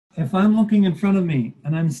if I'm looking in front of me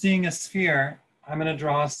and I'm seeing a sphere, I'm going to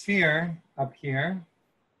draw a sphere up here,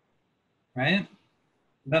 right?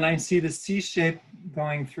 Then I see the C shape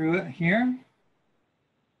going through it here.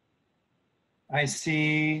 I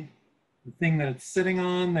see the thing that it's sitting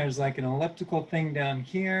on. There's like an elliptical thing down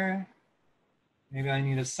here. Maybe I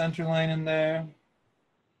need a center line in there.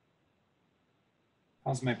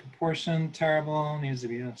 How's my proportion? Terrible, needs to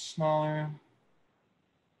be smaller.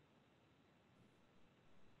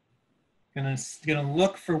 Gonna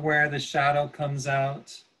look for where the shadow comes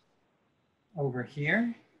out over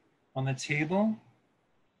here on the table.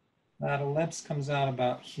 That ellipse comes out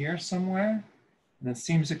about here somewhere. And it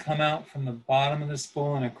seems to come out from the bottom of this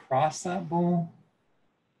bowl and across that bowl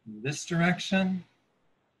in this direction.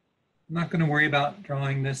 I'm not gonna worry about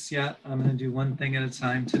drawing this yet. I'm gonna do one thing at a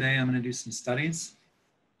time today. I'm gonna do some studies.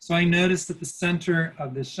 So I noticed that the center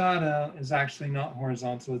of the shadow is actually not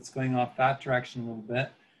horizontal. It's going off that direction a little bit.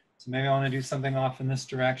 So maybe I want to do something off in this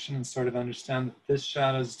direction and sort of understand that this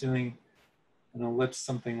shadow is doing an ellipse,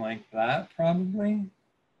 something like that, probably.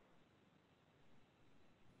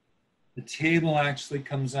 The table actually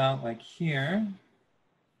comes out like here.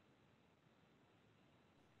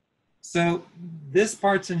 So this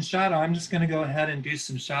part's in shadow. I'm just going to go ahead and do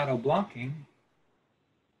some shadow blocking.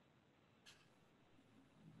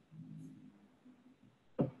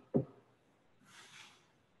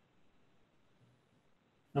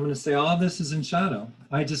 I'm going to say all of this is in shadow.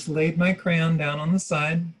 I just laid my crayon down on the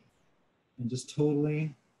side and just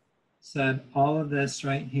totally said all of this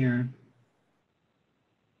right here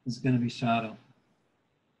is going to be shadow.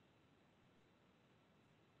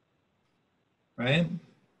 Right?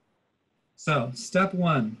 So step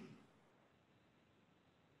one.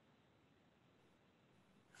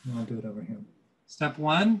 I'll do it over here. Step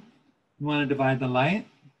one, you want to divide the light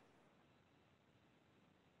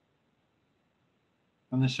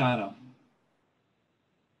from the shadow.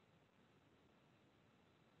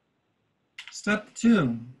 Step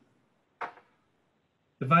two,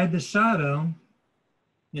 divide the shadow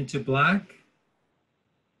into black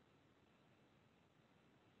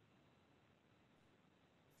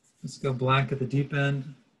let's go black at the deep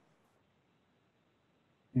end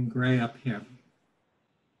and gray up here.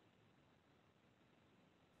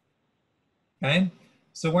 Okay,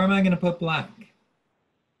 so where am I going to put black?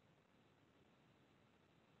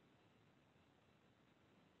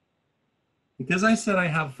 Because I said I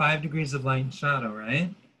have 5 degrees of light and shadow,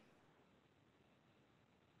 right?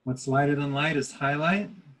 What's lighter than light is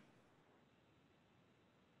highlight.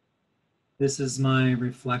 This is my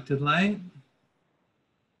reflected light.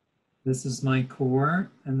 This is my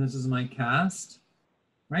core, and this is my cast.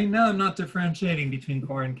 Right now, I'm not differentiating between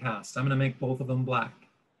core and cast. I'm going to make both of them black.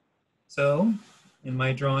 So in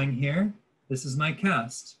my drawing here, this is my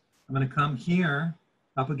cast. I'm going to come here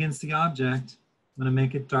up against the object. I'm going to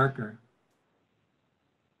make it darker.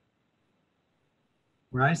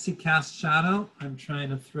 Where I see cast shadow, I'm trying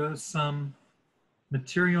to throw some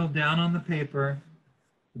material down on the paper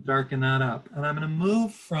to darken that up. And I'm going to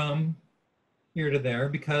move from here to there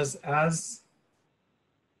because as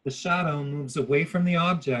the shadow moves away from the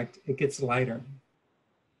object, it gets lighter.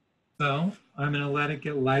 So I'm going to let it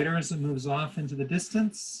get lighter as it moves off into the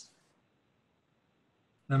distance.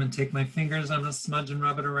 I'm going to take my fingers, I'm going to smudge and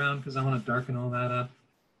rub it around because I want to darken all that up.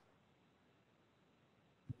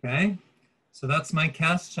 Okay. So that's my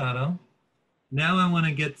cast shadow. Now I want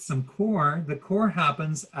to get some core. The core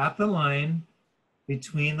happens at the line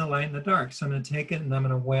between the light and the dark. So I'm going to take it and I'm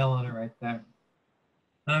going to wail on it right there.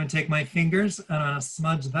 And I'm going to take my fingers and I'm going to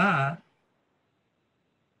smudge that.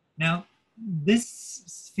 Now, this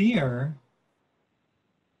sphere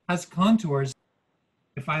has contours.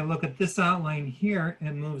 If I look at this outline here,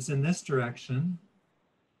 it moves in this direction.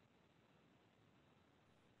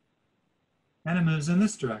 And it moves in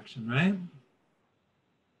this direction, right?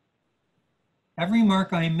 Every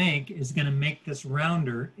mark I make is going to make this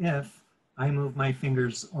rounder if I move my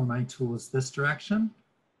fingers or my tools this direction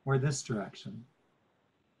or this direction.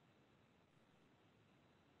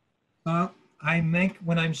 So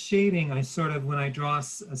when I'm shading, I sort of, when I draw a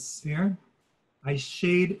sphere, I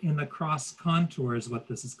shade in the cross contour is what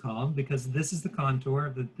this is called, because this is the contour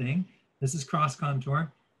of the thing. This is cross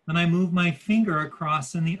contour. Then I move my finger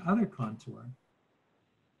across in the other contour.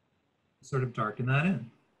 Sort of darken that in.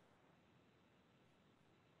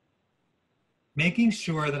 Making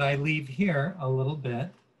sure that I leave here a little bit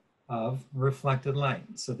of reflected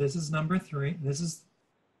light. So this is number 3. This is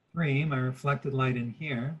 3, my reflected light in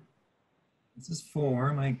here. This is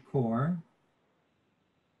 4, my core.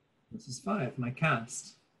 This is 5, my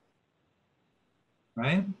cast.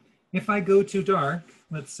 Right? If I go too dark,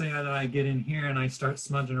 let's say that I get in here and I start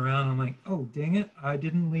smudging around, I'm like, oh, dang it, I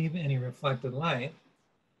didn't leave any reflected light.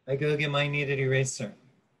 I go get my kneaded eraser.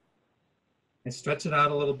 I stretch it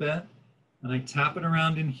out a little bit and I tap it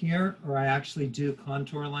around in here, or I actually do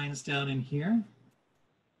contour lines down in here.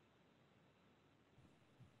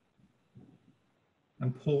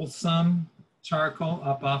 And pull some charcoal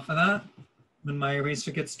up off of that. When my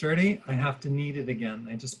eraser gets dirty, I have to knead it again.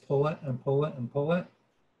 I just pull it and pull it and pull it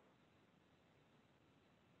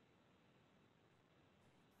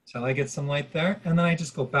till I get some light there. And then I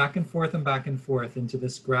just go back and forth into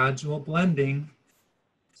this gradual blending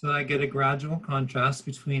so that I get a gradual contrast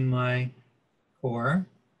between my core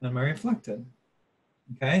and my reflected.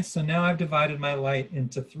 Okay, so now I've divided my light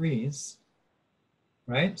into threes,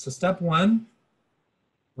 right? So step one,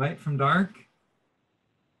 light from dark.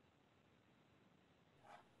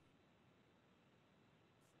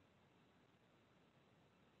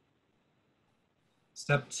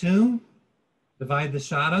 Step two, divide the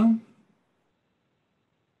shadow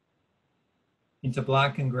into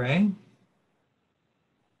black and gray.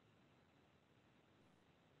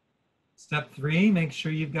 Step three, make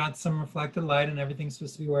sure you've got some reflected light and everything's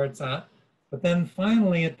supposed to be where it's at. But then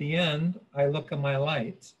finally at the end, I look at my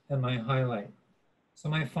light and my highlight. So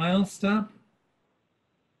my final step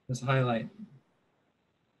is highlight.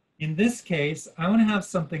 In this case, I want to have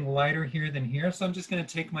something lighter here than here. So I'm just going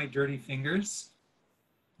to take my dirty fingers,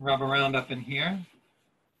 rub around up in here.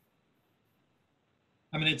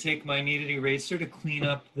 I'm going to take my kneaded eraser to clean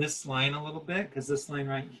up this line a little bit because this line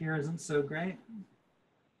right here isn't so great.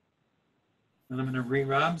 And I'm going to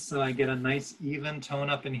re-rub so I get a nice even tone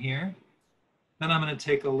up in here. Then I'm going to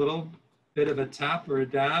take a little bit of a tap or a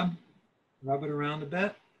dab, rub it around a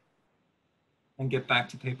bit, and get back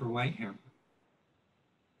to paper white here.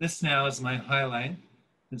 This now is my highlight.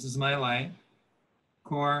 This is my light,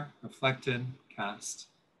 core, reflected, cast.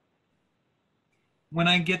 When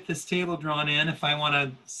I get this table drawn in, if I want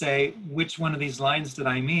to say which one of these lines did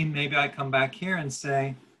I mean, maybe I come back here and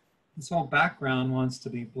say, this whole background wants to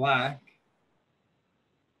be black.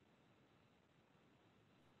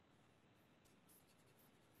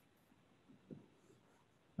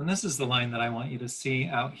 And this is the line that I want you to see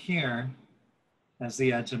out here as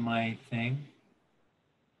the edge of my thing.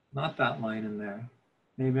 Not that line in there.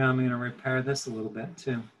 Maybe I'm going to repair this a little bit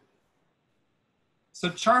too. So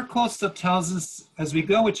charcoal still tells us, as we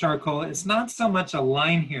go with charcoal, it's not so much a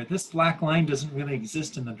line here. This black line doesn't really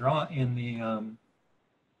exist in the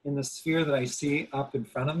in the sphere that I see up in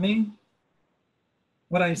front of me.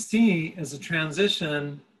 What I see is a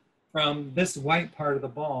transition from this white part of the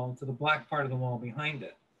ball to the black part of the wall behind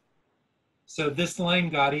it. So this line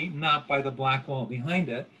got eaten up by the black wall behind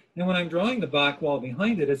it. And when I'm drawing the black wall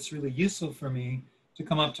behind it, it's really useful for me to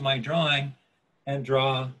come up to my drawing and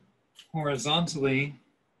draw horizontally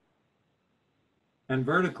and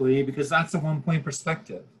vertically, because that's a one-point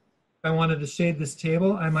perspective. If I wanted to shade this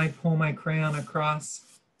table, I might pull my crayon across,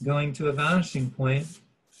 going to a vanishing point,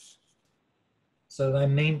 so that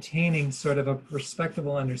I'm maintaining sort of a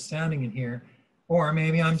perspectival understanding in here. Or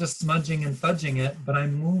maybe I'm just smudging and fudging it, but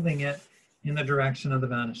I'm moving it in the direction of the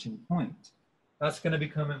vanishing point. That's going to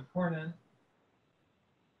become important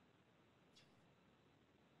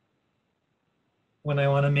when I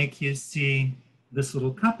want to make you see this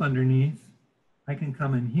little cup underneath. I can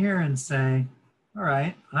come in here and say, all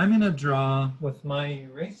right, I'm going to draw with my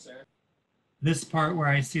eraser this part where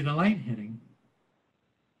I see the light hitting,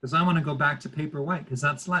 because I want to go back to paper white because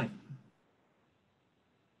that's light.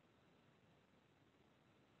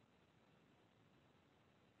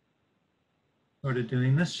 Sort of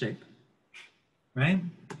doing this shape, right?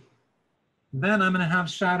 Then I'm going to have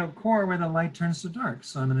shadow core where the light turns to dark.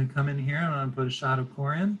 So I'm going to come in here and I'm going to put a shadow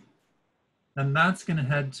core in. And that's going to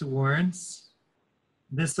head towards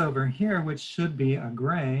this over here, which should be a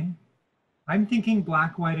gray. I'm thinking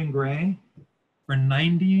black, white, and gray for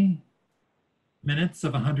 90 minutes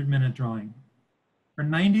of a 100-minute drawing. For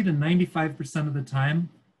 90 to 95% of the time,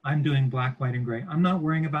 I'm doing black, white, and gray. I'm not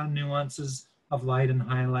worrying about nuances of light and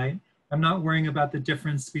highlight. I'm not worrying about the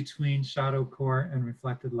difference between shadow core and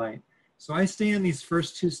reflected light. So I stay in these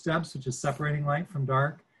first two steps, which is separating light from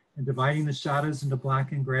dark and dividing the shadows into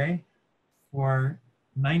black and gray for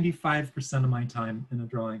 95% of my time in a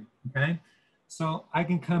drawing, okay? So I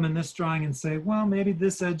can come in this drawing and say, well, maybe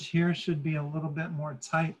this edge here should be a little bit more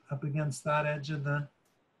tight up against that edge of the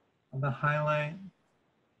highlight.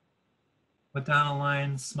 Put down a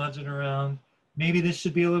line, smudge it around. Maybe this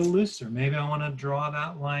should be a little looser. Maybe I want to draw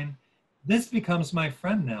that line. This becomes my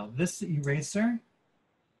friend now. This eraser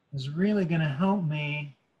is really going to help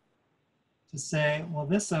me to say, well,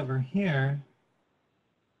 this over here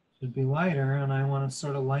should be lighter, and I want to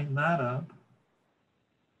sort of lighten that up.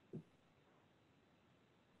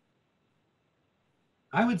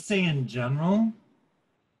 I would say in general,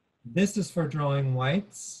 this is for drawing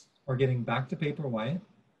whites or getting back to paper white,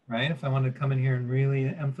 right? If I wanted to come in here and really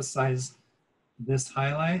emphasize this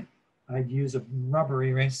highlight, I'd use a rubber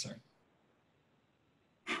eraser.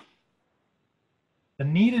 The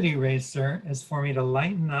kneaded eraser is for me to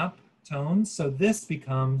lighten up tones. So this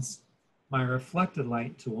becomes my reflected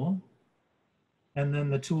light tool. And then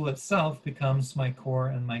the tool itself becomes my core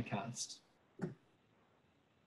and my cast.